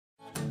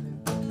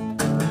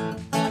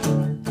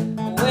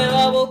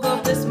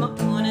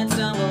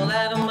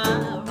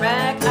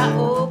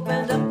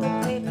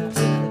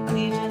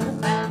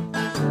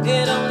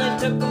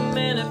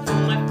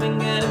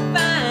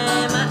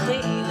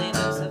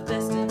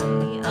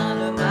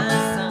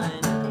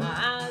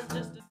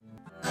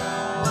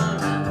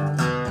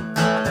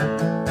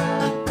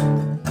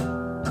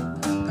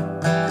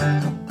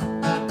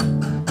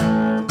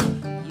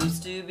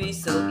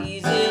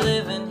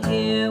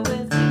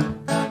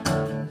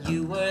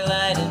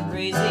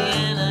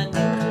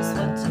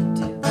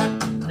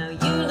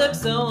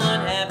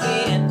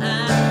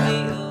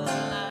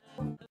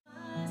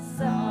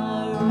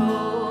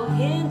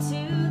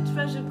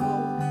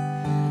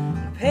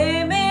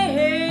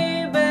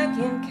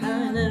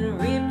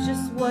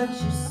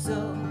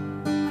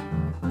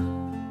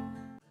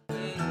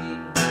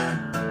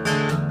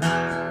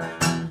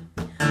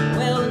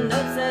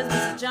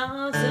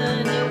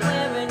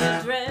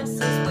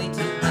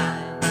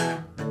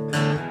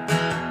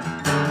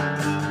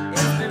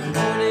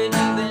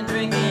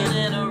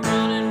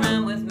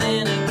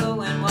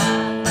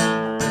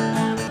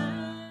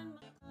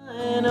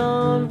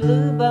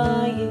blue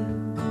bayou,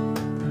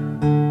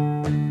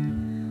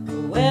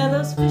 where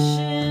those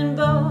fishing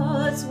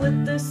boats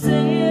with their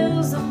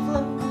sails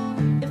afloat.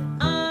 If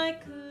I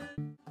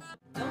could,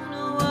 don't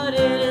know what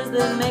it is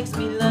that makes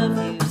me